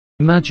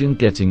Imagine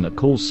getting a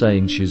call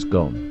saying she's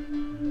gone.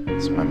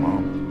 It's my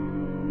mom.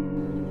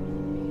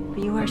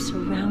 But you are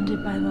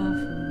surrounded by love,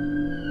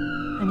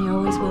 and you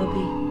always will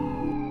be.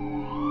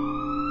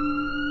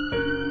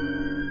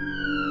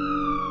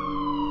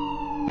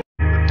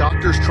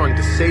 Doctor's trying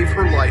to save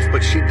her life,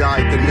 but she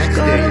died the next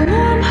day. You've got a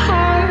warm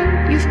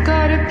heart, you've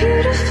got a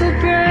beautiful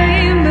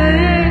brain, but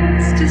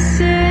it's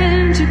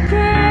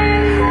disintegrating.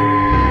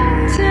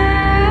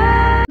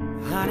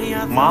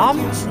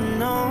 Mom?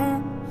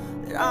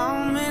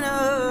 I'm in a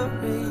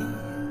hurry.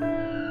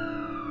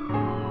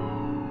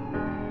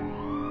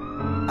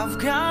 I've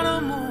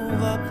gotta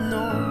move up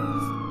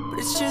north, but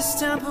it's just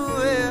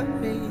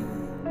temporary.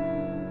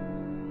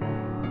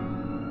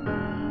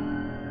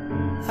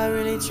 I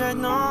really tried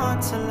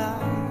not to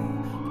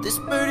lie, but this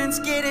burden's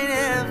getting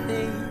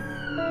heavy.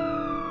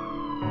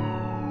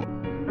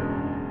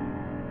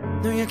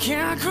 No, you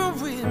can't come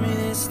with me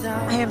this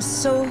time. I am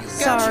so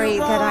sorry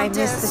that I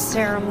missed the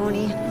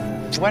ceremony.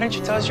 Why didn't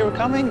you tell us you were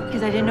coming?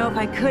 Because I didn't know if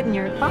I could, and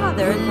your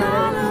father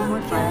thought it would be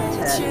more fun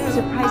to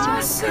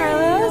surprise you,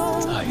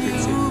 Carlos. Hi,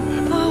 Gracie.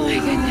 Oh my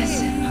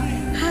goodness.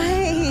 Hi.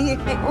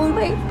 Oh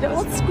my,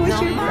 don't squish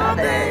your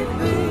brother.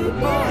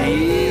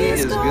 He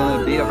is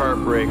gonna be a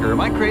heartbreaker. Am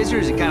I crazy or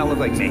does he kind of look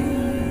like me?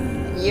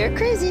 You're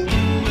crazy.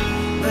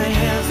 But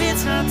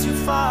heaven's not too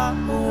far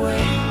away.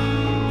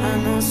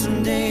 I know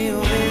someday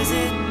you'll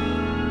visit.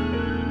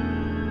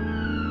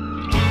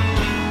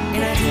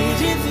 And I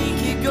didn't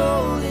think you'd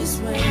go this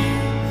way.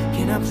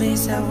 Can I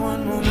please have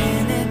one more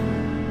minute?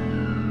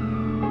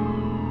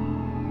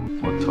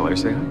 What, tell her to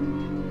say hi?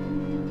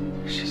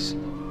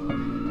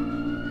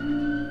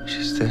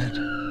 She's dead.